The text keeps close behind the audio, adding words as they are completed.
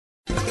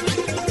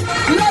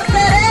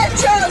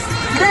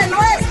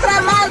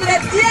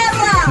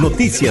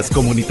Noticias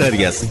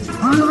comunitarias.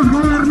 A los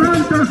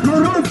gobernantes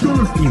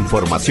corruptos.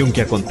 Información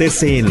que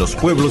acontece en los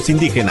pueblos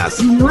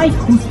indígenas. Y no hay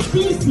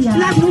justicia.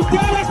 Las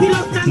mujeres y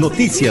los...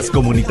 Noticias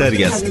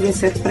comunitarias.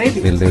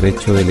 El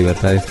derecho de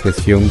libertad de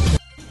expresión.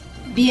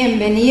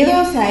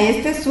 Bienvenidos a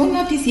este su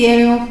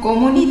noticiero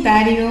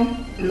comunitario.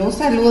 Los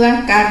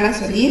saluda Carla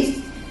Solís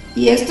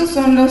y estos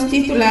son los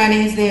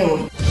titulares de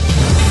hoy.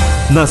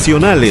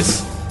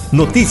 Nacionales.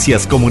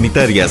 Noticias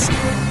comunitarias.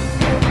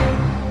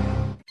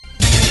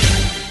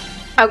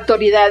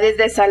 Autoridades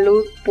de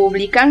salud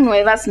publican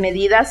nuevas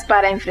medidas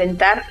para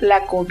enfrentar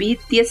la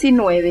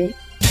COVID-19.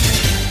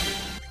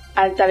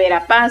 Alta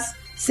Verapaz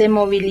se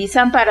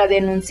movilizan para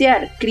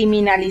denunciar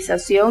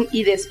criminalización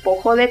y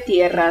despojo de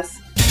tierras.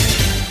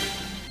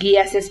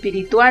 Guías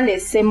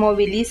espirituales se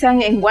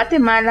movilizan en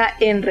Guatemala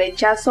en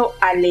rechazo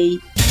a ley.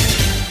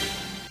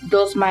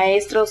 2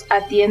 maestros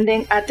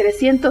atienden a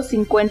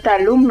 350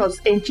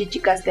 alumnos en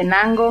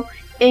Chichicastenango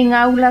en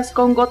aulas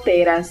con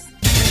goteras.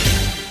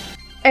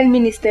 El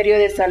Ministerio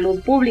de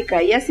Salud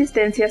Pública y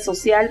Asistencia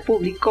Social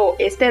publicó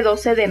este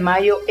 12 de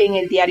mayo en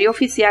el Diario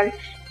Oficial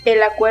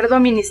el Acuerdo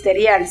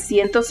Ministerial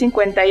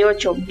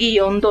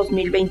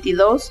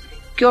 158-2022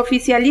 que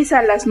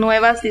oficializa las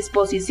nuevas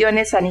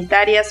disposiciones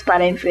sanitarias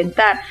para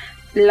enfrentar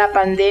la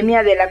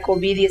pandemia de la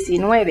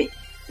COVID-19.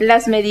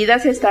 Las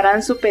medidas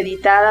estarán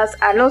supeditadas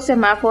a los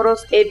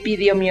semáforos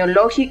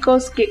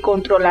epidemiológicos que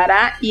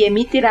controlará y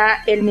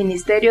emitirá el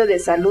Ministerio de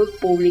Salud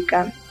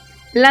Pública.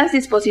 Las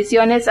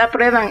disposiciones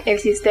aprueban el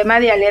sistema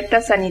de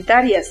alertas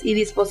sanitarias y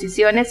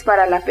disposiciones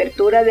para la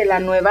apertura de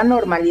la nueva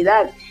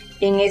normalidad.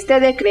 En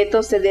este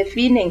decreto se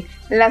definen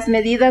las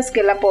medidas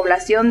que la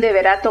población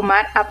deberá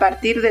tomar a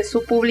partir de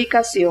su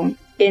publicación.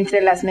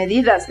 Entre las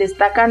medidas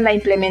destacan la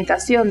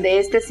implementación de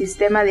este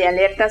sistema de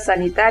alertas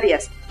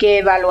sanitarias que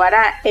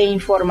evaluará e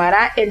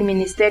informará el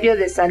Ministerio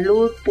de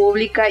Salud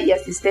Pública y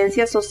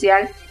Asistencia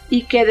Social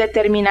y que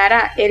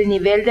determinará el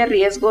nivel de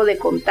riesgo de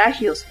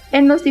contagios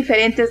en los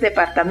diferentes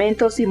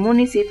departamentos y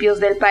municipios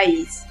del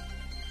país.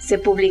 Se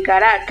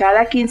publicará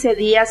cada 15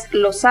 días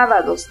los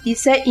sábados y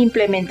se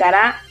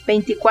implementará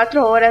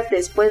 24 horas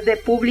después de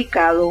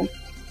publicado.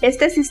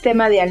 Este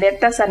sistema de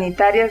alertas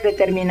sanitarias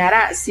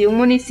determinará si un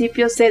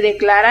municipio se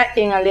declara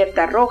en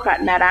alerta roja,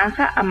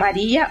 naranja,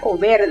 amarilla o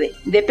verde,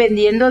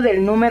 dependiendo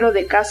del número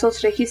de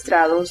casos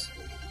registrados.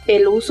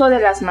 El uso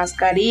de las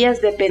mascarillas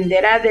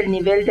dependerá del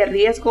nivel de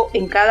riesgo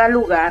en cada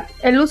lugar.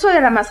 El uso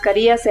de la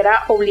mascarilla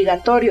será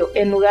obligatorio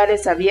en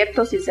lugares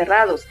abiertos y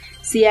cerrados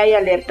si hay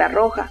alerta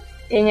roja.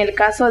 En el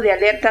caso de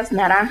alertas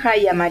naranja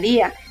y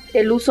amarilla,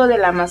 el uso de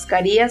la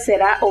mascarilla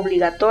será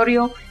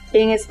obligatorio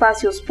en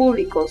espacios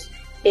públicos.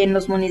 En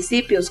los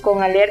municipios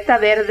con alerta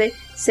verde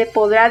se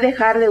podrá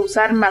dejar de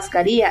usar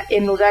mascarilla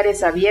en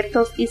lugares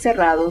abiertos y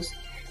cerrados.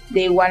 De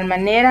igual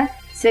manera,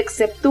 se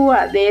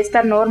exceptúa de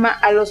esta norma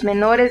a los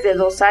menores de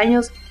 2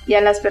 años y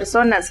a las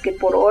personas que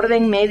por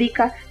orden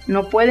médica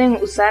no pueden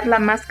usar la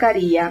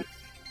mascarilla.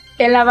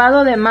 El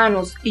lavado de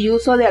manos y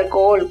uso de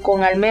alcohol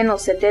con al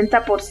menos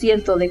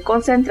 70% de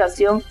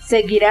concentración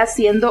seguirá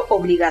siendo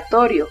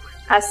obligatorio,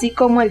 así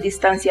como el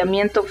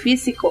distanciamiento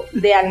físico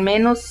de al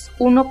menos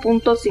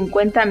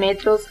 1.50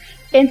 metros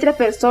entre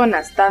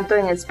personas, tanto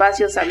en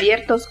espacios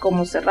abiertos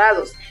como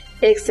cerrados,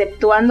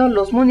 exceptuando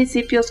los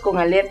municipios con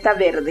alerta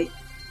verde.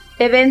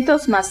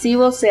 Eventos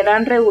masivos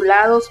serán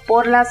regulados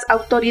por las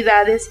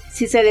autoridades.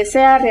 Si se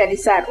desea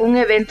realizar un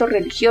evento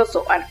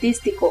religioso,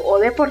 artístico o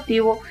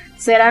deportivo,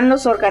 serán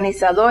los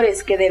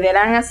organizadores que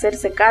deberán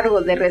hacerse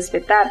cargo de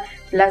respetar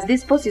las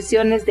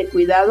disposiciones de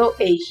cuidado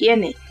e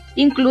higiene,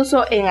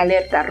 incluso en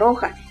alerta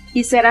roja,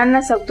 y serán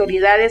las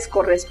autoridades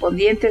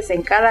correspondientes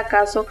en cada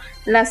caso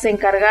las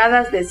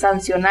encargadas de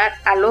sancionar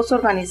a los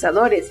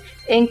organizadores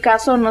en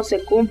caso no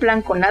se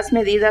cumplan con las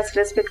medidas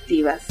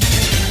respectivas.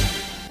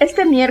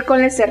 Este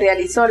miércoles se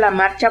realizó la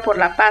Marcha por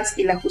la Paz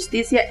y la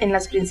Justicia en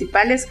las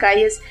principales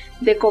calles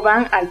de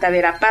Cobán, Alta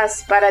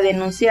Verapaz, para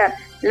denunciar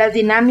las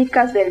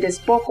dinámicas del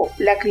despojo,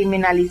 la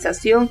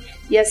criminalización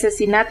y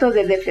asesinato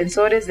de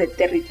defensores del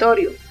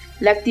territorio.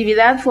 La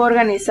actividad fue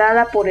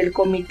organizada por el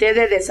Comité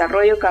de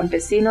Desarrollo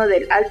Campesino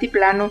del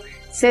Altiplano,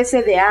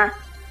 CCDA,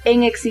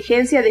 en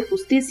exigencia de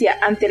justicia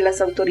ante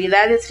las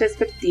autoridades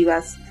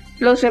respectivas.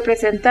 Los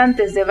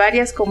representantes de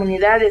varias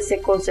comunidades se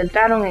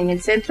concentraron en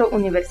el Centro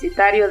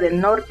Universitario del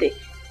Norte,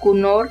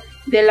 CUNOR,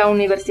 de la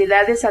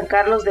Universidad de San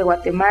Carlos de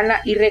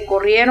Guatemala y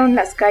recorrieron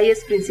las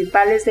calles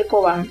principales de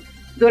Cobán.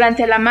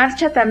 Durante la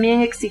marcha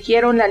también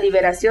exigieron la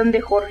liberación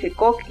de Jorge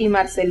Koch y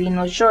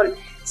Marcelino Scholl,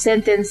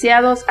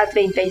 sentenciados a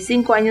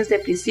 35 años de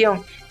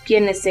prisión,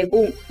 quienes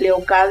según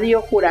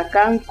Leocadio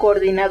Huracán,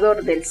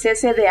 coordinador del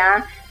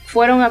CCDA,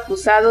 fueron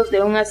acusados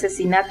de un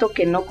asesinato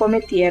que no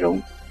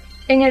cometieron.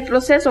 En el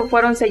proceso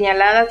fueron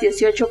señaladas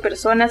 18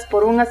 personas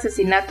por un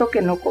asesinato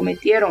que no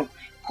cometieron.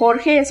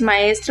 Jorge es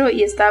maestro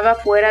y estaba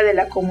fuera de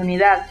la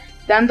comunidad,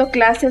 dando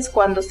clases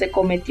cuando se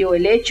cometió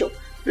el hecho.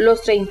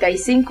 Los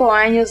 35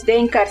 años de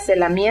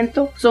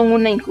encarcelamiento son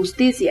una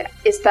injusticia.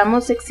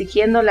 Estamos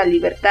exigiendo la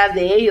libertad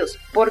de ellos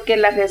porque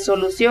la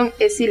resolución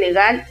es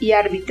ilegal y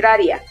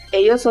arbitraria.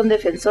 Ellos son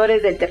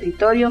defensores del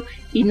territorio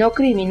y no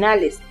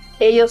criminales.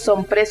 Ellos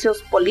son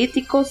presos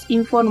políticos,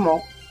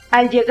 informó.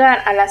 Al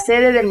llegar a la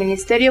sede del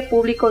Ministerio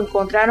Público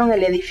encontraron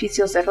el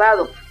edificio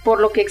cerrado, por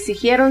lo que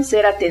exigieron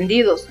ser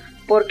atendidos,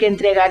 porque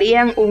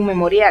entregarían un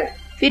memorial.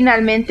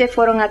 Finalmente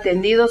fueron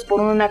atendidos por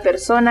una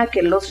persona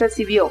que los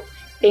recibió.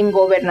 En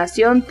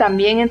Gobernación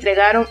también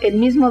entregaron el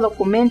mismo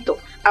documento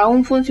a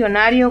un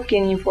funcionario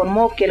quien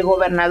informó que el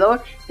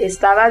gobernador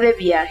estaba de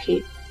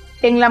viaje.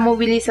 En la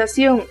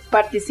movilización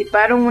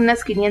participaron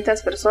unas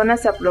 500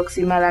 personas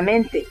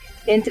aproximadamente,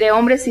 entre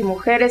hombres y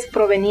mujeres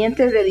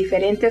provenientes de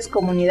diferentes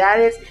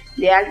comunidades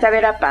de Alta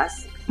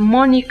Verapaz.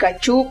 Mónica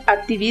Chub,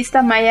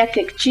 activista maya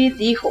quechí,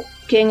 dijo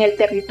que en el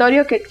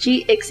territorio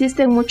quechí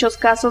existen muchos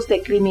casos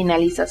de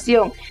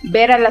criminalización.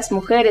 Ver a las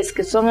mujeres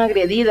que son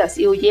agredidas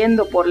y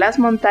huyendo por las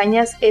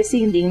montañas es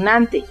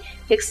indignante.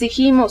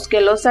 Exigimos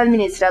que los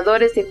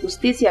administradores de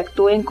justicia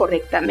actúen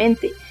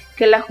correctamente,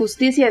 que la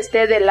justicia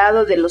esté del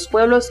lado de los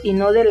pueblos y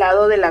no del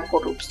lado de la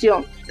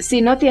corrupción.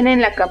 Si no tienen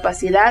la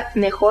capacidad,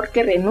 mejor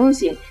que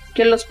renuncien,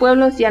 que los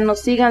pueblos ya no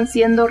sigan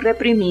siendo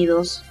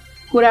reprimidos.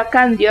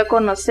 Huracán dio a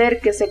conocer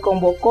que se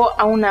convocó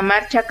a una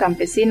marcha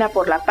campesina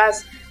por la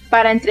paz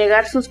para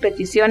entregar sus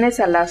peticiones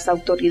a las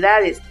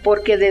autoridades,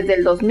 porque desde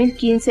el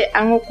 2015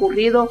 han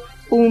ocurrido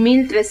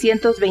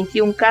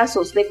 1.321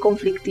 casos de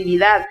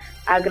conflictividad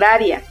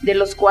agraria, de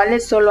los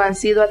cuales solo han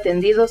sido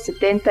atendidos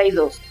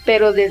 72,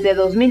 pero desde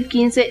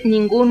 2015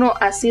 ninguno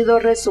ha sido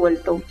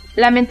resuelto.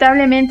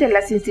 Lamentablemente,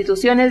 las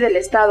instituciones del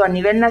Estado a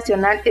nivel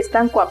nacional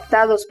están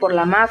cooptados por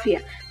la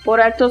mafia, por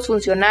altos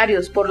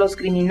funcionarios, por los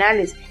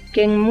criminales,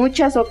 que en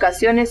muchas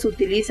ocasiones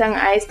utilizan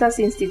a estas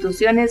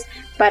instituciones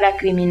para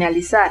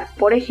criminalizar.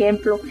 Por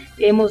ejemplo,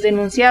 hemos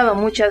denunciado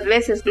muchas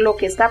veces lo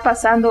que está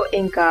pasando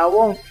en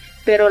Caabón,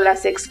 pero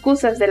las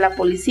excusas de la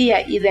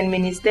policía y del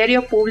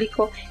Ministerio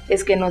Público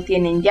es que no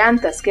tienen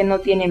llantas, que no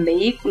tienen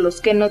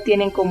vehículos, que no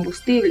tienen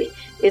combustible.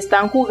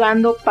 Están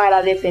jugando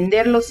para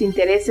defender los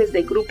intereses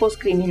de grupos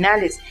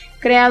criminales,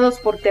 creados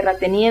por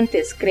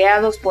terratenientes,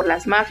 creados por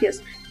las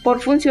mafias,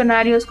 por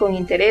funcionarios con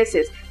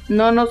intereses.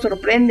 No nos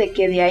sorprende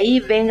que de ahí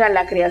venga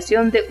la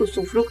creación de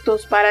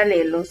usufructos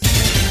paralelos.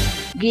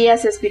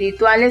 Guías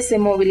espirituales se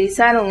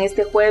movilizaron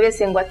este jueves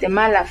en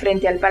Guatemala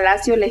frente al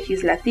Palacio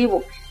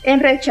Legislativo en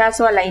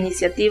rechazo a la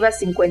iniciativa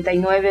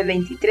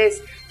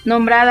 5923,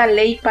 nombrada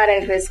Ley para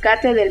el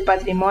Rescate del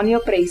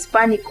Patrimonio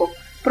Prehispánico,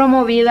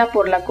 promovida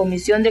por la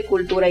Comisión de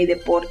Cultura y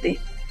Deporte.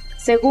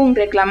 Según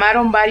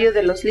reclamaron varios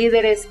de los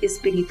líderes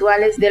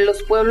espirituales de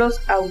los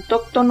pueblos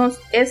autóctonos,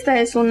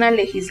 esta es una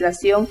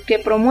legislación que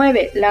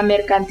promueve la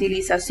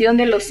mercantilización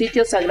de los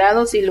sitios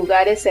sagrados y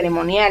lugares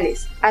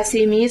ceremoniales.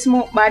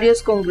 Asimismo,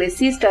 varios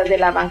congresistas de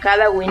la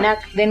bancada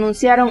WINAC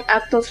denunciaron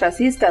actos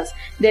racistas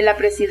de la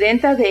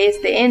presidenta de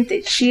este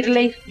ente,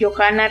 Shirley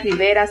Johanna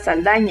Rivera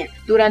Saldaña,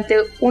 durante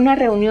una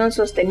reunión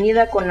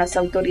sostenida con las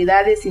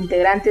autoridades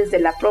integrantes de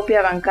la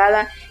propia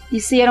bancada.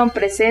 Hicieron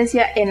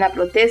presencia en la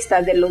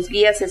protesta de los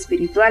guías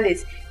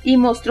espirituales y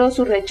mostró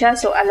su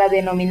rechazo a la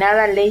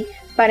denominada Ley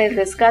para el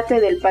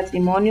Rescate del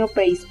Patrimonio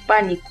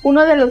Prehispánico.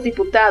 Uno de los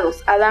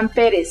diputados, Adán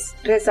Pérez,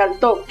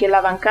 resaltó que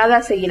la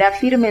bancada seguirá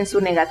firme en su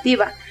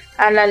negativa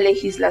a la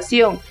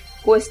legislación,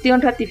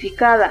 cuestión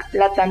ratificada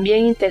la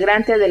también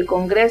integrante del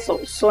Congreso,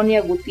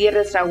 Sonia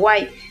Gutiérrez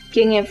Raguay,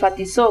 quien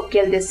enfatizó que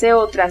el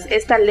deseo tras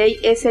esta ley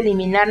es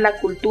eliminar la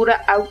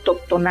cultura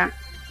autóctona.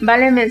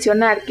 Vale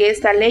mencionar que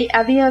esta ley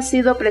había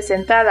sido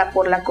presentada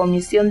por la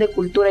Comisión de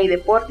Cultura y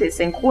Deportes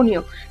en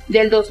junio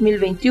del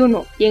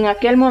 2021 y en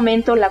aquel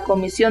momento la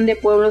Comisión de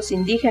Pueblos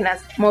Indígenas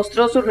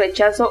mostró su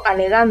rechazo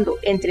alegando,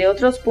 entre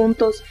otros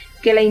puntos,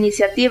 que la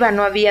iniciativa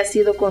no había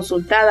sido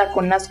consultada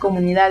con las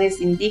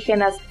comunidades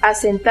indígenas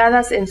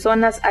asentadas en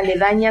zonas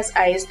aledañas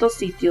a estos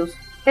sitios.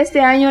 Este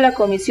año la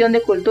Comisión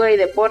de Cultura y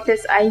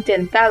Deportes ha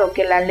intentado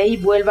que la ley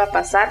vuelva a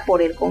pasar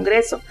por el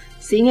Congreso.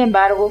 Sin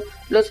embargo,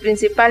 los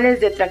principales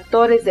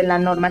detractores de la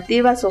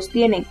normativa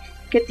sostienen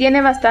que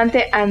tiene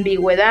bastante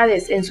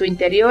ambigüedades en su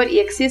interior y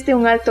existe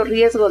un alto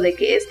riesgo de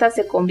que ésta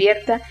se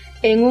convierta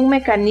en un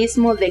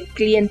mecanismo de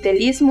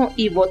clientelismo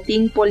y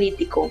botín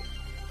político.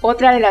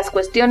 Otra de las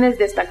cuestiones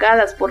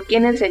destacadas por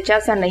quienes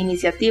rechazan la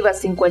iniciativa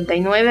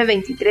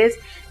 5923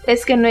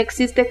 es que no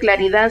existe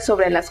claridad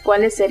sobre las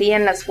cuales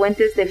serían las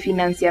fuentes de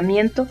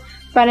financiamiento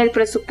para el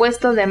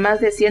presupuesto de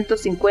más de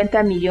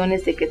 150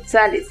 millones de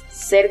quetzales,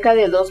 cerca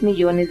de 2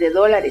 millones de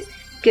dólares,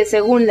 que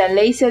según la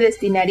ley se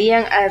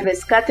destinarían al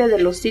rescate de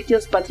los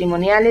sitios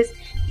patrimoniales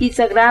y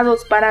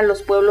sagrados para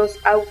los pueblos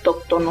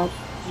autóctonos.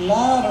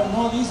 Claro,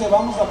 no dice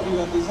vamos a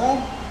privatizar,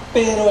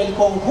 pero el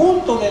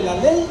conjunto de la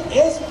ley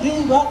es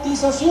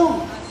privatización.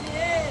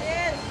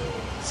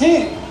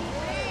 Sí.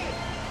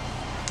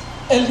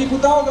 El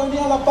diputado que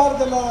venía a la par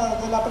de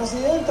la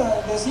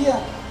presidenta decía,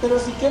 pero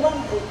si qué van,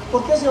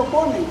 ¿por qué se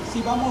oponen?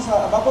 Si vamos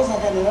a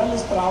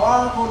generarles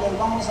trabajo,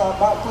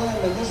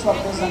 pueden vender su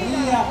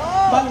artesanía,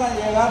 van a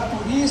llegar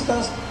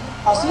turistas,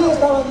 así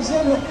estaba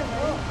diciendo.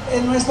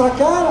 en nuestra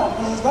cara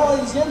nos estaba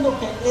diciendo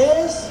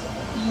que es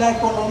la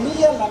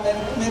economía, la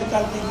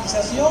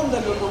mercantilización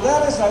de los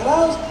lugares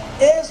sagrados,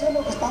 eso es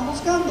lo que están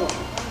buscando.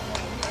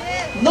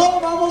 No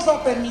vamos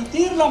a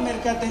permitir la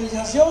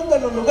mercantilización de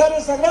los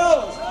lugares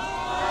sagrados.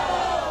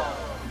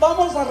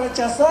 Vamos a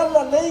rechazar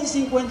la ley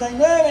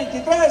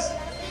 5923.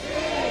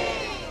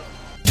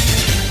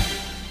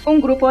 Un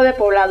grupo de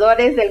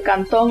pobladores del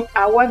cantón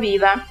Agua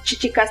Viva,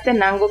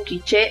 Chichicastenango,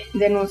 Quiché,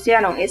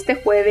 denunciaron este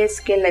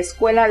jueves que la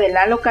escuela de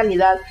la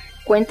localidad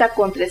cuenta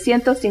con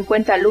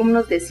 350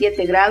 alumnos de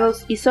 7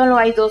 grados y solo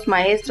hay 2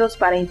 maestros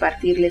para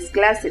impartirles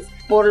clases,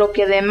 por lo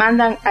que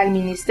demandan al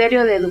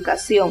Ministerio de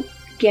Educación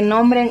que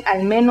nombren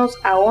al menos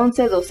a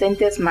 11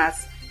 docentes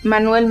más.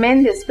 Manuel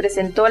Méndez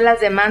presentó las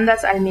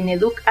demandas al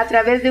Mineduc a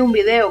través de un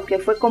video que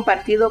fue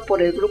compartido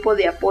por el grupo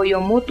de apoyo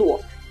mutuo,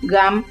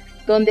 GAM,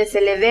 donde se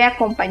le ve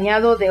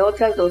acompañado de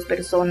otras 2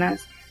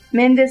 personas.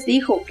 Méndez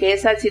dijo que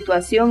esa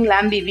situación la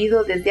han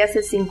vivido desde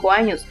hace 5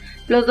 años.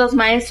 Los 2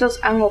 maestros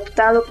han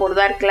optado por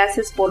dar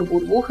clases por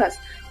burbujas,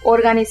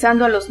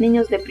 organizando a los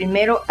niños de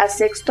primero a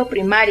sexto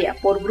primaria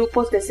por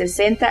grupos de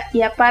 60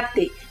 y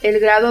aparte el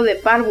grado de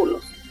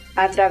párvulos.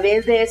 A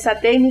través de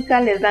esa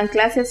técnica les dan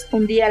clases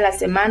un día a la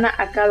semana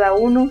a cada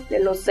uno de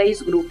los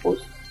 6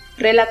 grupos.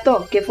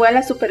 Relató que fue a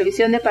la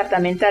Supervisión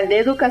Departamental de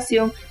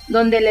Educación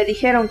donde le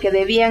dijeron que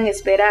debían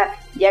esperar,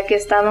 ya que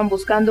estaban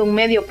buscando un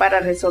medio para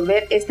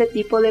resolver este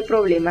tipo de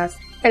problemas.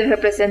 El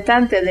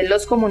representante de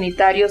los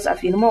comunitarios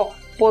afirmó,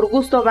 por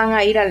gusto van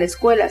a ir a la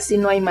escuela, si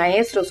no hay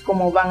maestros,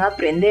 ¿cómo van a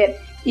aprender?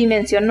 Y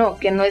mencionó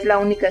que no es la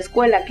única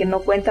escuela que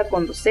no cuenta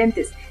con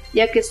docentes,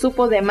 ya que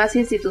supo de más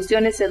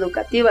instituciones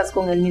educativas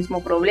con el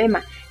mismo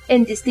problema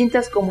en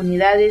distintas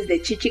comunidades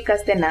de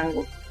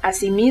Chichicastenango.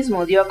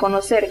 Asimismo, dio a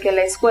conocer que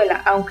la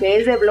escuela, aunque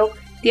es de bloc,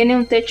 tiene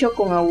un techo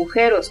con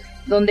agujeros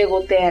donde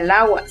gotea el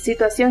agua,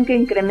 situación que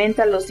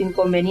incrementa los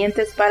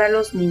inconvenientes para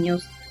los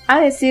niños.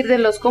 A decir de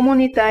los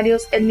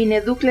comunitarios, el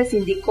Mineduc les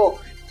indicó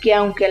que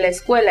aunque la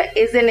escuela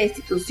es de la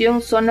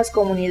institución, son las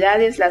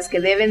comunidades las que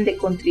deben de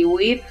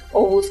contribuir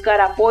o buscar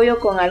apoyo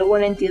con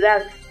alguna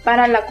entidad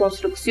para la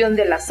construcción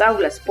de las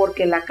aulas,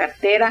 porque la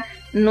cartera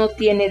no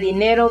tiene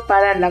dinero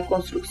para la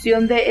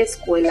construcción de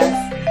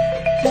escuelas.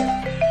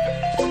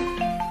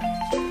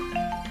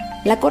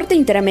 La Corte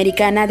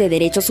Interamericana de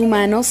Derechos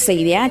Humanos,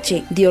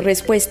 CIDH, dio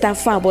respuesta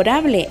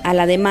favorable a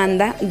la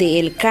demanda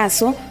del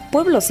caso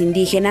Pueblos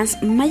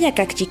Indígenas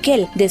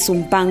Mayacacchiquel de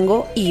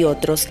Zumpango y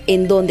otros,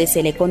 en donde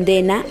se le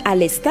condena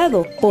al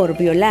Estado por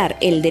violar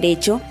el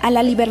derecho a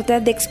la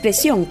libertad de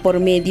expresión por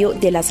medio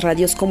de las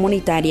radios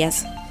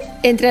comunitarias.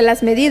 Entre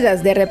las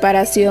medidas de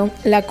reparación,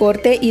 la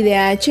Corte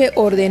IDH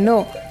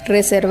ordenó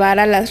reservar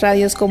a las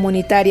radios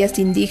comunitarias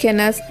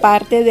indígenas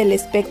parte del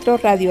espectro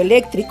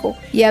radioeléctrico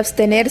y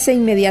abstenerse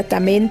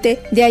inmediatamente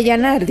de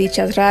allanar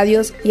dichas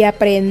radios y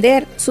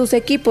apreender sus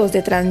equipos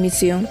de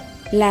transmisión.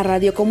 La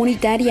radio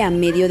comunitaria,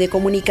 medio de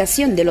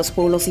comunicación de los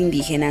pueblos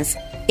indígenas.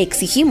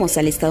 Exigimos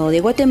al Estado de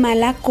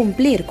Guatemala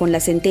cumplir con la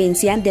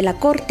sentencia de la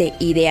Corte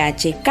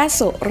IDH,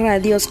 caso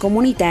Radios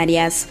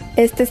Comunitarias.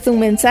 Este es un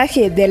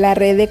mensaje de la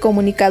Red de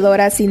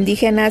Comunicadoras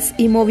Indígenas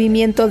y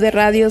Movimiento de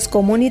Radios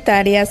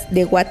Comunitarias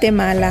de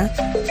Guatemala.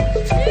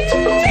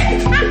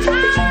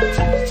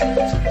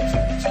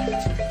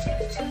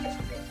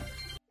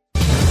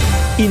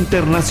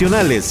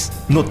 Internacionales,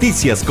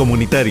 noticias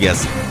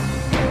comunitarias.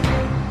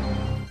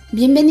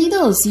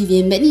 Bienvenidos y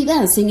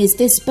bienvenidas en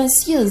este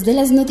espacio de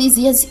las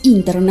noticias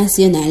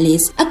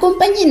internacionales.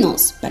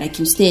 Acompáñenos para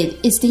que usted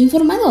esté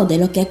informado de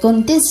lo que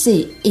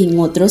acontece en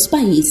otros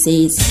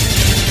países.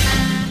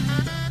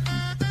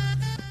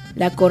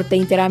 La Corte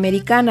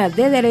Interamericana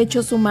de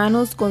Derechos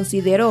Humanos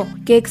consideró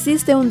que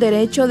existe un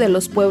derecho de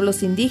los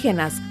pueblos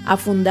indígenas a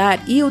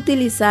fundar y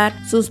utilizar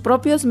sus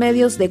propios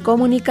medios de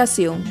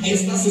comunicación.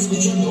 Estás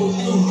escuchando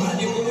tu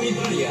radio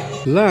comunitaria.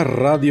 La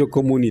radio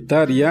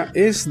comunitaria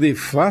es de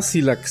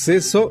fácil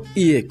acceso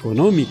y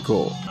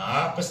económico.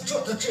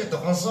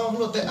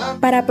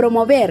 Para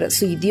promover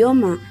su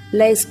idioma,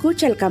 la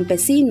escucha el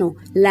campesino,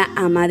 la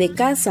ama de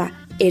casa,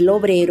 el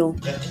obrero.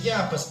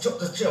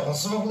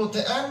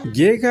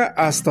 Llega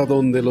hasta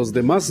donde los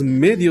demás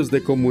medios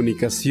de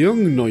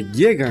comunicación no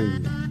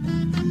llegan.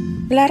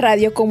 La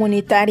radio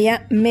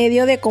comunitaria,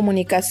 medio de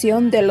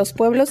comunicación de los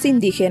pueblos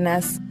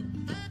indígenas.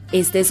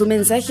 Este es un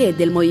mensaje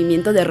del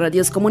Movimiento de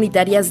Radios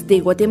Comunitarias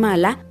de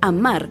Guatemala,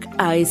 AMARC,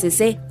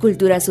 ASC,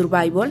 Cultura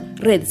Survival,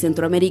 Red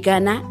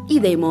Centroamericana y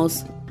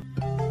Demos.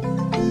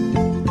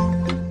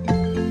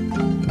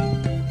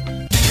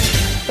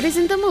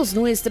 Presentamos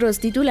nuestros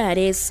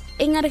titulares.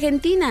 En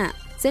Argentina,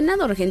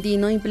 Senado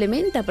argentino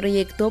implementa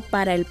proyecto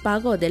para el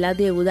pago de la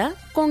deuda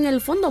con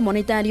el Fondo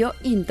Monetario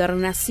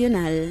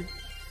Internacional.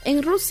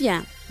 En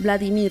Rusia,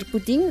 Vladimir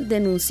Putin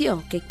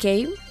denunció que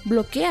Kiev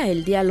bloquea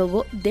el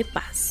diálogo de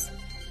paz.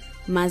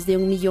 Más de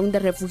 1 millón de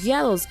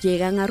refugiados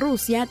llegan a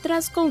Rusia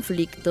tras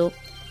conflicto.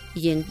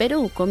 Y en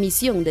Perú,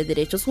 Comisión de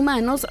Derechos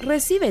Humanos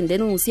reciben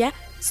denuncia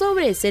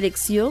sobre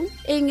selección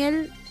en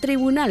el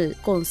Tribunal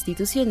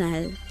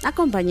Constitucional.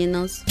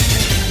 Acompáñenos.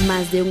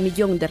 Más de 1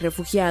 millón de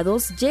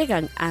refugiados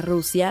llegan a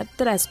Rusia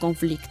tras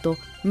conflicto.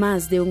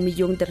 Más de 1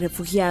 millón de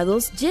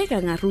refugiados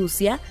llegan a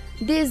Rusia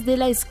desde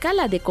la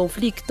escala de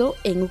conflicto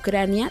en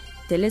Ucrania.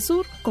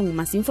 Telesur con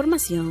más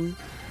información.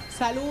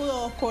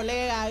 Saludos,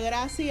 colega,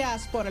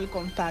 gracias por el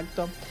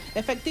contacto.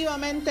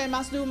 Efectivamente,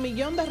 más de 1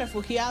 millón de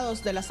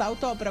refugiados de las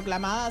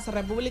autoproclamadas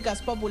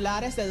repúblicas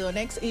populares de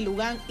Donetsk y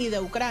Lugansk y de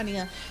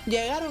Ucrania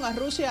llegaron a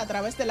Rusia a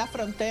través de la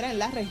frontera en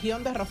la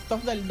región de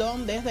Rostov del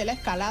Don desde la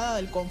escalada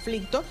del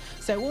conflicto,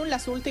 según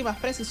las últimas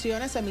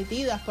precisiones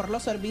emitidas por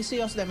los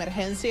servicios de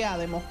emergencia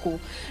de Moscú.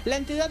 La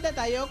entidad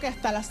detalló que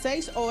hasta las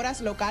 6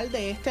 horas local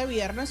de este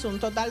viernes, un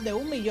total de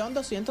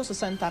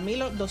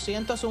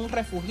 1.260.201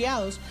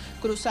 refugiados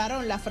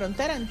cruzaron la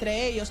frontera,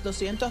 entre ellos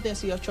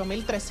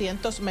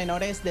 218.300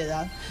 menores de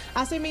edad.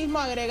 Asimismo,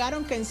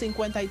 agregaron que en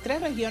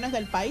 53 regiones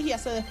del país ya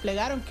se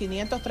desplegaron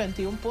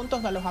 531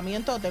 puntos de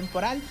alojamiento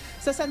temporal,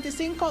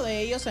 65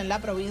 de ellos en la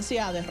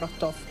provincia de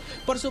Rostov.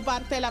 Por su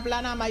parte, la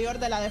plana mayor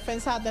de la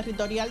Defensa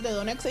Territorial de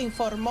Donetsk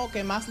informó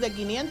que más de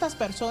 500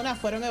 personas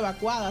fueron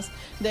evacuadas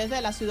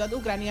desde la ciudad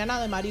ucraniana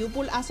de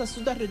Mariupol hacia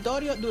su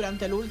territorio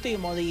durante el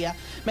último día.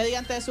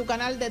 Mediante su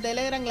canal de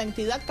Telegram, la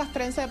entidad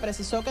castrense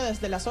precisó que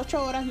desde las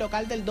 8 horas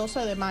local del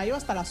 12 de mayo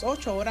hasta las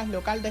 8 horas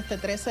local de este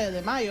 13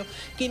 de mayo,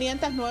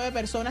 509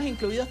 personas,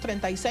 incluidos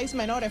 36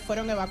 menores,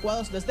 fueron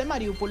evacuados desde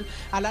Mariupol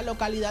a la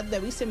localidad de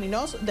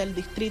Vyseminos del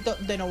distrito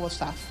de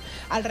Novosav.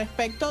 Al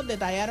respecto,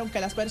 detallaron que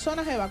las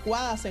personas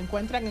evacuadas se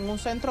encuentran en un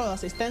centro de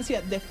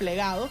asistencia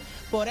desplegado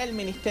por el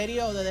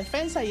Ministerio de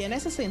Defensa y en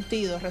ese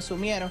sentido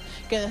resumieron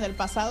que desde el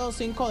pasado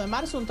 5 de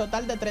marzo un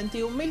total de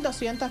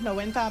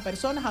 31.290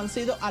 personas han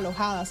sido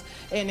alojadas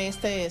en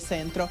este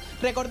centro.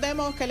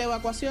 Recordemos que la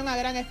evacuación a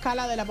gran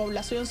escala de la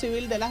población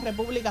civil de las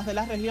repúblicas de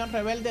la región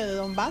rebelde de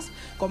Donbass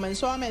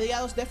comenzó a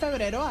mediados de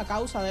febrero a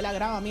causa del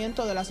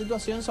agravamiento de la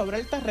situación sobre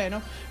el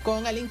terreno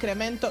con el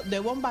incremento de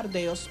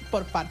bombardeos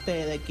por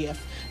parte de Kiev.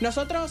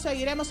 Nosotros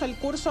seguiremos el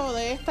curso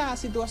de esta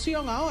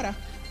situación ahora.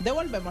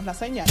 Devolvemos la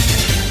señal.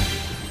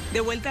 De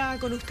vuelta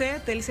con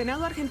usted, el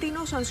Senado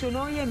argentino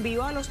sancionó y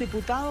envió a los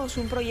diputados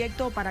un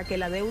proyecto para que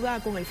la deuda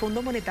con el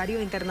Fondo Monetario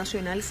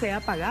Internacional sea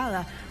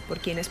pagada por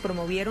quienes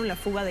promovieron la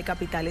fuga de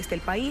capitales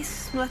del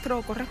país.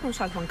 Nuestro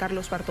corresponsal Juan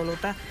Carlos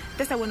Bartolota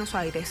desde Buenos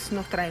Aires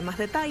nos trae más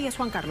detalles.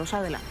 Juan Carlos,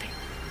 adelante.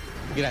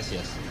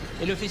 Gracias.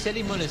 El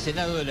oficialismo en el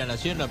Senado de la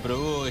Nación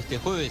aprobó este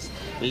jueves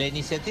la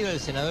iniciativa del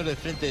senador del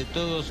Frente de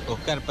Todos,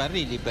 Oscar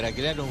Parrilli, para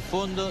crear un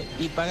fondo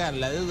y pagar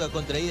la deuda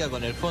contraída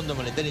con el Fondo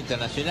Monetario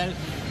Internacional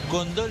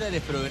con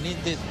dólares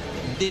provenientes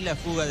de la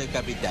fuga de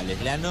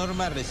capitales. La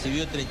norma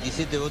recibió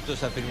 37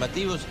 votos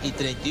afirmativos y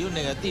 31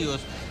 negativos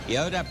y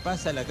ahora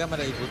pasa a la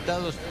Cámara de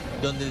Diputados,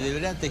 donde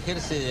deberá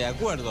tejerse de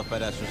acuerdos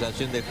para su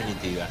sanción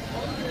definitiva.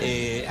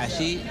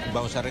 Allí,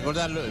 vamos a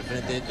recordarlo, el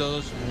Frente de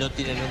Todos no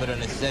tiene el número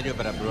necesario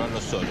para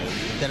aprobarlo solo.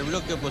 El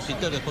interbloque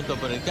opositor de Juntos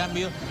por el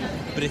Cambio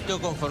prestó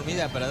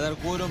conformidad para dar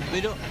quórum,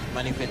 pero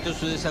manifestó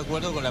su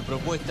desacuerdo con la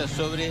propuesta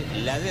sobre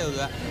la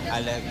deuda, a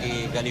la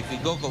que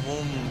calificó como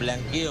un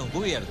blanqueo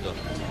encubierto.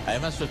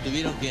 Además,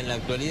 sostuvieron que en la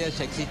actualidad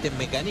ya existen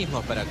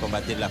mecanismos para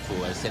combatir la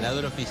fuga. El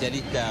senador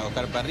oficialista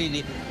Oscar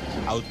Parrilli,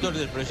 autor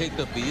del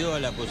proyecto, pidió a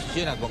la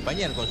oposición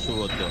acompañar con su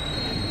voto.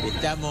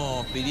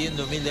 Estamos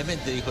pidiendo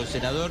humildemente, dijo el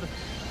senador,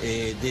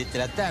 de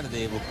tratar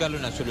de buscarle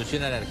una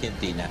solución a la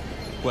Argentina.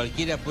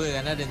 Cualquiera puede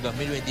ganar en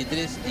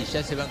 2023 y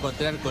ya se va a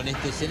encontrar con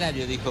este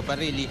escenario, dijo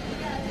Parrilli.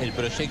 El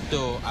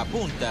proyecto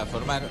apunta a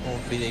formar un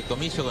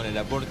fideicomiso con el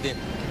aporte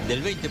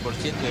del 20%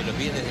 de los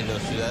bienes de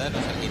los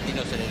ciudadanos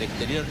argentinos en el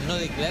exterior no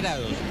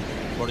declarados,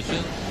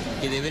 porción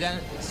que deberán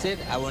ser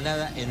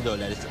abonada en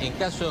dólares. En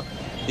caso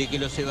de que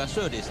los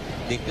evasores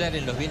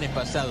declaren los bienes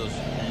pasados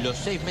los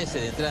 6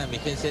 meses de entrada en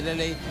vigencia de la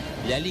ley,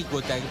 la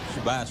alícuota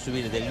va a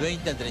subir del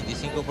 20 al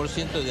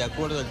 35% de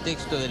acuerdo al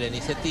texto de la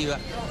iniciativa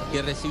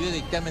que recibió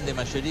dictamen de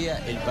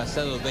mayoría el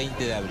pasado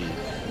 20 de abril.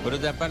 Por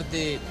otra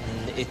parte,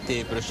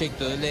 este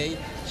proyecto de ley,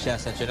 ya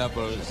sancionado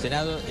por el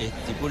Senado,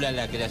 estipula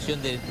la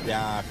creación de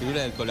la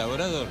figura del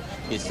colaborador,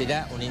 que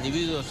será un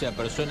individuo, o sea,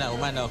 persona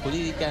humana o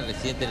jurídica,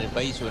 residente en el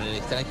país o en el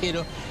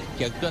extranjero,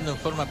 que actuando en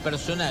forma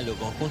personal o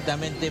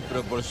conjuntamente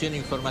proporciona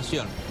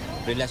información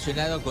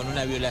relacionada con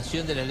una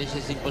violación de las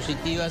leyes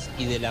impositivas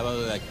y de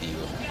lavado de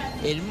activos.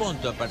 El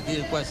monto a partir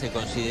del cual se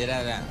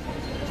considerará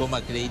como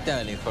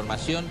acreditada la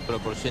información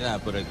proporcionada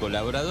por el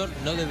colaborador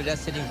no deberá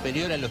ser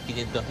inferior a los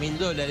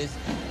 $500.000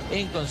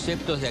 en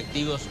conceptos de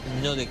activos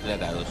no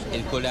declarados.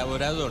 El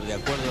colaborador, de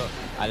acuerdo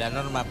a la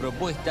norma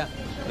propuesta,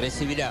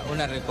 recibirá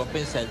una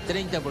recompensa del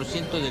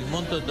 30% del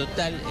monto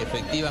total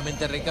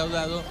efectivamente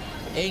recaudado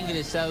e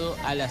ingresado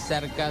a las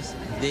arcas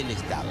del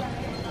Estado.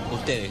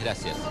 Ustedes,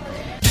 gracias.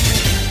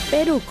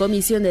 Perú,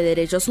 Comisión de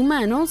Derechos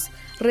Humanos,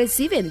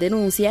 reciben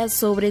denuncias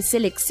sobre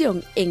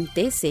selección en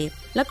TC.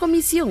 La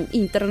Comisión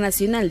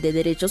Internacional de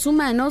Derechos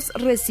Humanos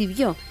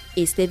recibió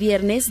este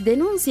viernes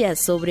denuncias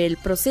sobre el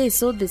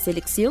proceso de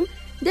selección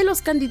de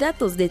los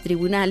candidatos de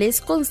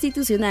tribunales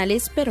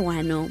constitucionales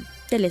peruano.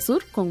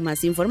 Telesur con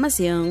más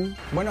información.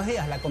 Buenos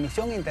días. La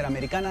Comisión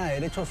Interamericana de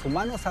Derechos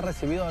Humanos ha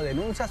recibido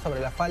denuncias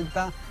sobre la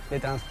falta de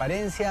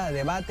transparencia,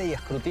 debate y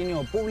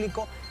escrutinio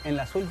público en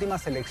las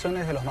últimas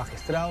elecciones de los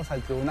magistrados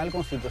al Tribunal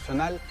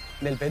Constitucional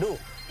del Perú.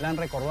 Le han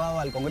recordado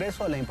al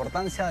Congreso la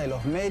importancia de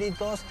los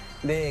méritos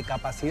de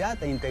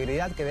capacidad e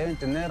integridad que deben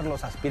tener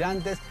los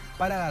aspirantes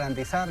para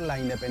garantizar la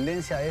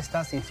independencia de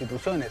estas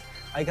instituciones.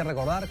 Hay que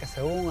recordar que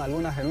según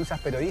algunas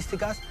denuncias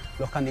periodísticas,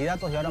 los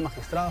candidatos y ahora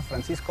magistrados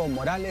Francisco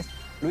Morales,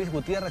 Luis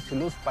Gutiérrez y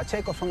Luz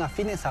Pacheco son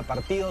afines a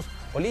partidos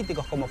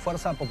políticos como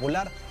Fuerza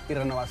Popular y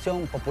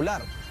Renovación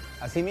Popular.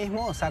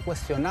 Asimismo, se ha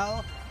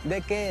cuestionado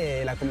de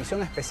que la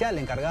comisión especial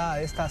encargada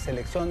de esta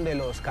selección de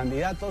los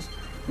candidatos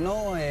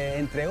no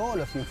entregó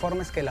los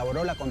informes que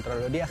elaboró la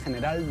Contraloría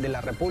General de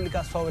la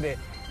República sobre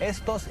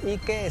estos y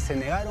que se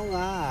negaron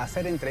a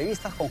hacer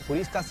entrevistas con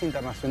juristas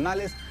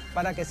internacionales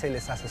para que se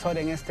les asesore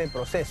en este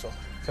proceso.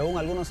 Según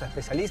algunos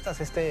especialistas,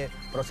 este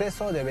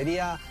proceso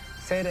debería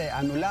ser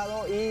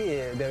anulado y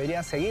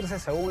debería seguirse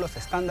según los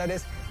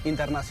estándares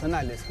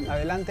internacionales.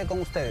 Adelante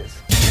con ustedes.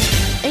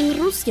 En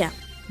Rusia,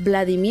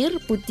 Vladimir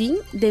Putin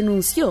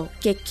denunció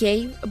que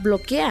Kiev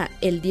bloquea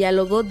el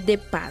diálogo de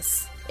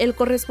paz. El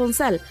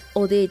corresponsal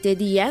Odete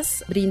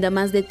Díaz brinda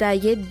más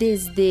detalle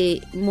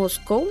desde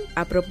Moscú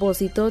a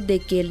propósito de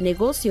que el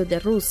negocio de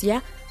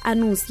Rusia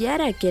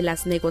anunciara que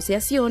las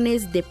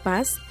negociaciones de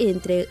paz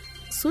entre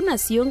su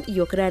nación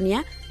y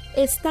Ucrania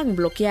están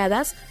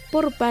bloqueadas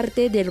por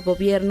parte del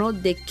gobierno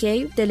de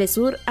Kiev.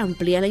 Telesur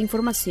amplía la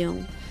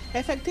información.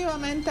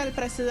 Efectivamente, el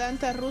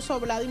presidente ruso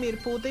Vladimir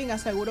Putin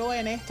aseguró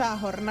en esta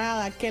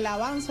jornada que el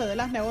avance de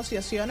las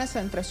negociaciones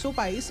entre su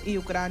país y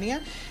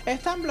Ucrania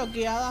están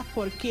bloqueadas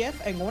por Kiev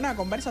en una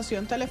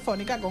conversación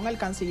telefónica con el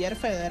canciller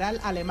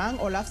federal alemán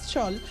Olaf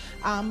Scholz.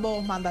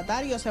 Ambos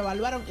mandatarios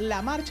evaluaron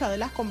la marcha de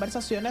las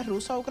conversaciones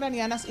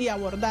ruso-ucranianas y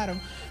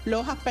abordaron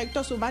los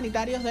aspectos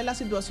humanitarios de la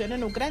situación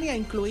en Ucrania,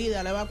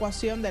 incluida la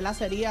evacuación de la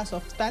acería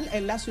Azovstal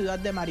en la ciudad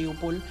de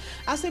Mariupol.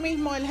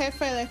 Asimismo, el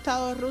jefe de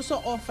Estado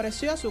ruso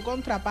ofreció a su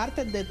contraparte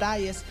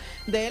detalles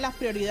de las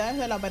prioridades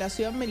de la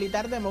operación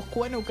militar de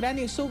Moscú en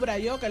Ucrania y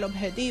subrayó que el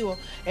objetivo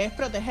es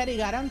proteger y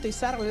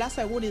garantizar la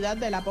seguridad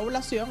de la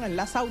población en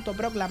las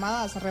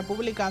autoproclamadas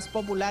repúblicas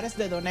populares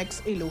de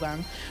Donetsk y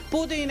Lugansk.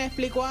 Putin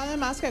explicó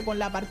además que con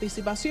la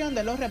participación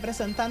de los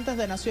representantes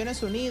de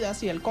Naciones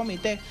Unidas y el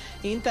Comité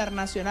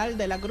Internacional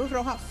de la Cruz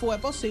Roja fue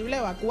posible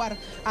evacuar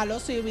a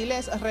los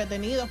civiles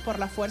retenidos por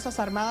las Fuerzas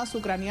Armadas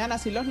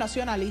ucranianas y los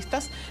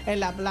nacionalistas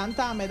en la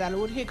planta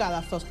metalúrgica de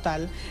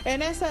Azovstal.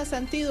 En ese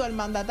sentido, el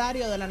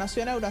mandatario de la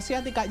nación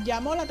euroasiática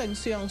llamó la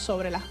atención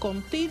sobre las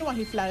continuas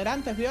y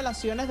flagrantes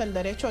violaciones del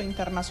derecho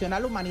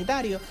internacional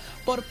humanitario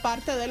por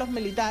parte de los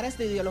militares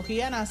de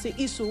ideología nazi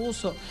y su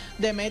uso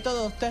de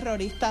métodos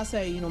terroristas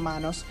e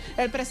inhumanos.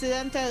 El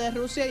presidente de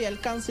Rusia y el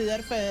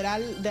canciller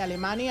federal de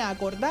Alemania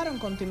acordaron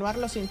continuar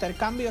los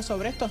intercambios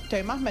sobre estos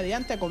temas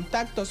mediante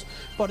contactos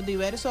por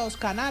diversos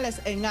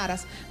canales en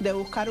aras de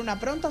buscar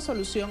una pronta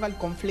solución al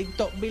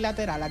conflicto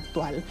bilateral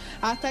actual.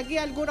 Hasta aquí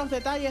algunos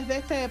detalles de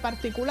este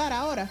particular.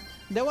 Ahora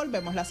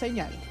devolvemos la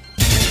señal.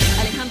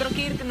 Alejandro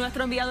Kirk,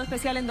 nuestro enviado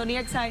especial en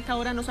Donetsk, a esta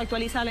hora nos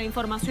actualiza la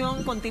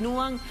información.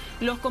 Continúan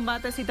los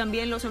combates y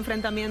también los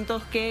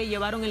enfrentamientos que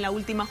llevaron en la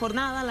última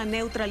jornada la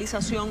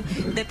neutralización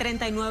de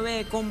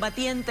 39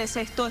 combatientes,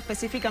 esto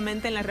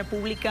específicamente en la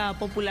República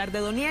Popular de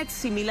Donetsk.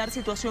 Similar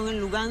situación en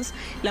Lugansk,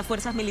 las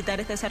fuerzas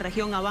militares de esa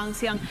región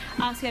avanzan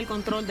hacia el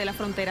control de la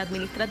frontera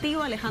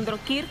administrativa. Alejandro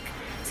Kirk,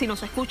 si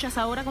nos escuchas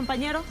ahora,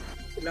 compañero.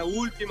 La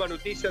última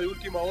noticia de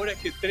última hora es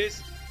que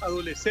 3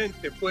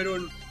 adolescentes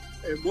fueron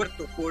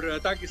muertos por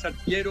ataques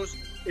artilleros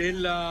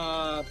en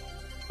la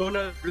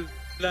zona de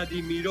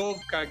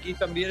Vladimirovka, aquí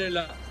también en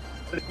la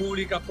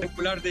República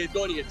Popular de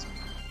Donetsk.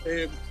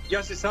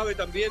 Ya se sabe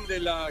también de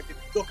que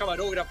 2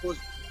 camarógrafos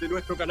de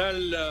nuestro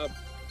canal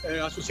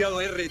asociado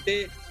a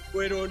RT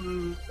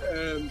fueron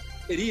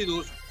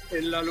heridos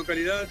en la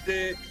localidad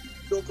de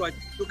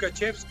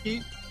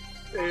Tukachevsky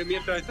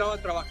mientras estaban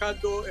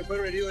trabajando,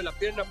 fueron heridos en las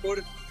piernas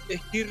por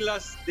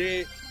esquirlas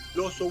de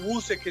los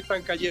obuses que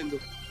están cayendo.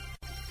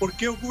 ¿Por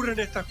qué ocurren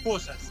estas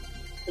cosas?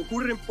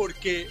 Ocurren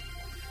porque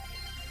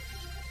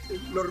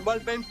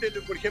normalmente,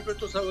 por ejemplo,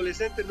 estos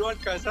adolescentes no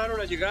alcanzaron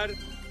a llegar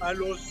a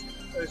los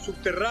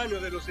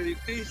subterráneos de los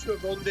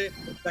edificios donde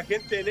la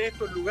gente en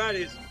estos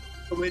lugares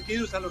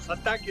sometidos a los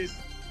ataques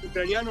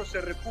ucranianos se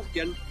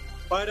refugian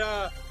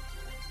para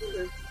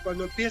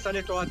cuando empiezan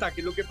estos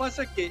ataques. Lo que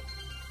pasa es que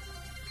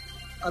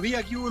había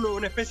aquí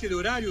una especie de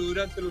horario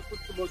durante los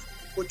últimos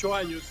 8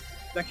 años.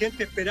 La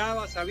gente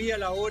esperaba, sabía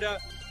la hora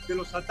de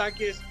los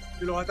ataques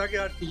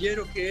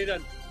artilleros, que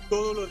eran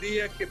todos los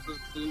días, que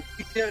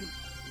producían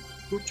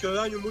mucho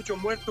daño, muchos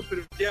muertos,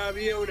 pero ya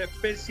había una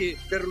especie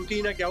de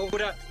rutina que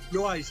ahora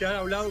no hay. Se han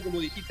hablado, como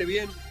dijiste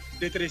bien,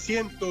 de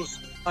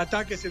 300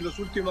 ataques en las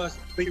últimas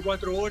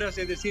 24 horas,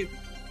 es decir,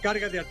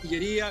 cargas de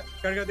artillería,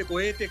 cargas de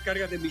cohetes,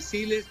 cargas de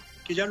misiles,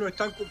 que ya no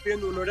están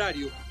cumpliendo un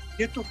horario.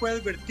 Y esto fue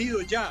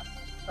advertido ya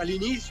al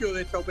inicio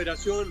de esta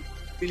operación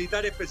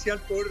militar especial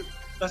por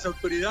las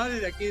autoridades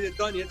de aquí de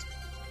Donetsk,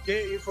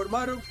 que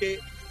informaron que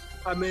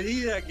a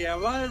medida que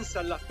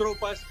avanzan las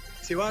tropas,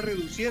 se va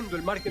reduciendo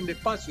el margen de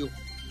espacio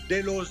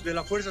de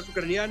las fuerzas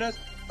ucranianas,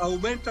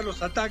 aumentan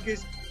los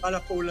ataques a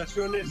las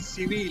poblaciones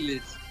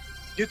civiles.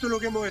 Y esto es lo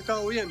que hemos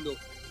estado viendo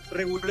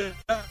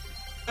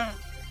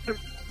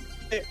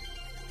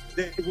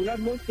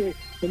regularmente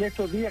en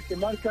estos días que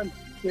marcan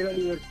el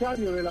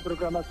aniversario de la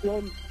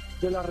proclamación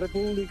de las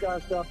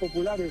repúblicas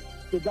populares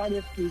de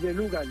Donetsk y de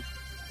Lugansk,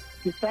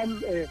 que están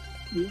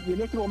y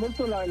en este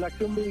momento la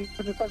acción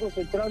militar se está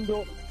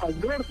concentrando al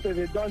norte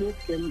de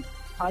Donetsk, en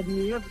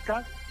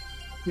Avdiivka,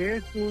 que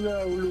es un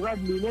lugar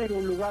minero,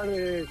 un lugar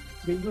de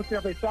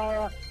industria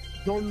pesada,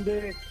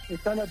 donde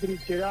están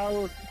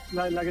atrincherados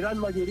la gran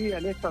mayoría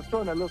en esta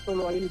zona, no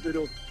solo ahí,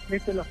 pero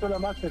esta es la zona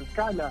más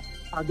cercana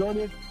a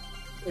Donetsk,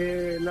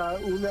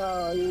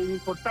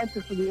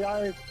 importantes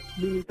unidades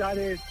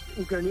militares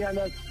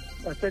ucranianas,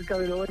 cerca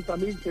de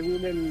 90.000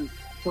 según el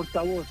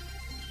portavoz.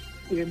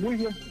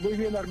 Muy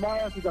bien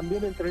armadas y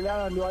también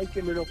entrenadas, no hay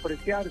que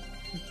menospreciar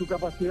su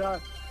capacidad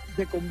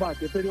de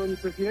combate. Pero el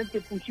presidente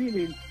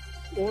Putin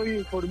hoy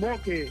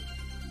informó que,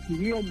 si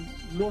bien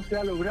no se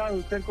ha logrado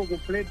un cerco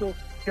completo,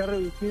 se ha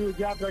reducido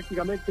ya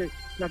prácticamente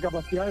la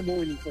capacidad de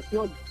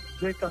movilización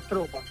de estas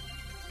tropas.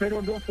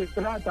 Pero no se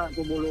trata,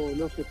 como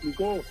nos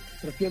explicó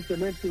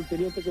recientemente un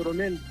teniente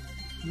coronel,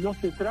 no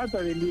se trata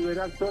de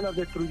liberar zonas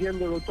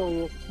destruyéndolo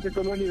todo.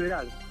 Eso no es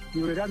liberar.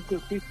 Liberar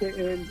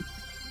consiste en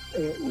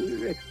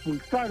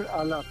expulsar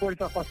a las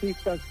fuerzas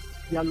fascistas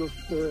y a los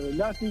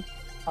nazis,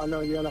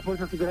 y a las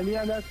fuerzas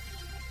ucranianas,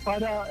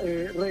 para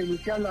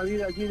reiniciar la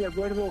vida allí de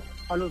acuerdo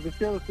a los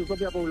deseos de su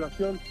propia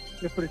población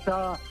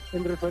expresada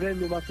en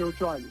referéndum hace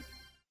 8 años.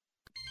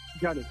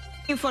 Janet.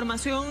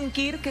 Información,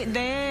 Kirk,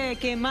 de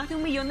que más de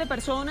 1 millón de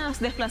personas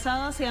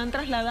desplazadas se han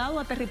trasladado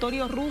a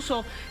territorio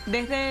ruso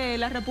desde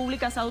las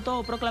repúblicas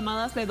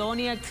autoproclamadas de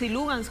Donetsk y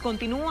Lugansk.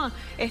 Continúa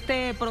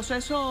este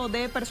proceso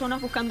de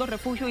personas buscando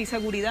refugio y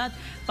seguridad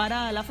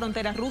para las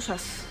fronteras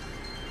rusas.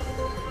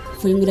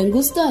 Fue un gran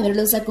gusto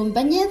haberlos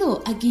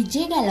acompañado. Aquí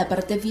llega la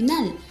parte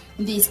final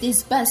de este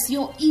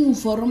espacio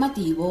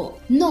informativo.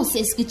 Nos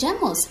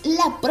escuchamos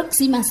la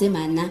próxima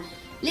semana.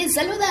 Les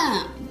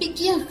saluda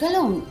Vicky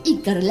Angelón y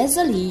Carla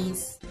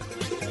Solís.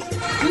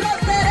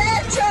 Los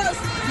derechos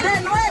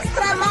de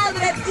nuestra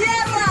madre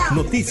tierra.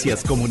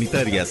 Noticias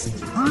comunitarias.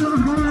 A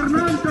los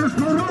gobernantes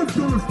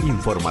corruptos.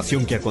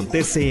 Información que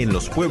acontece en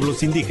los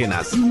pueblos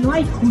indígenas. No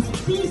hay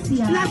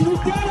justicia. Las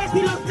mujeres y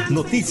los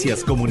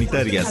Noticias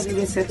comunitarias.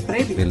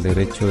 El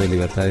derecho de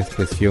libertad de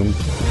expresión.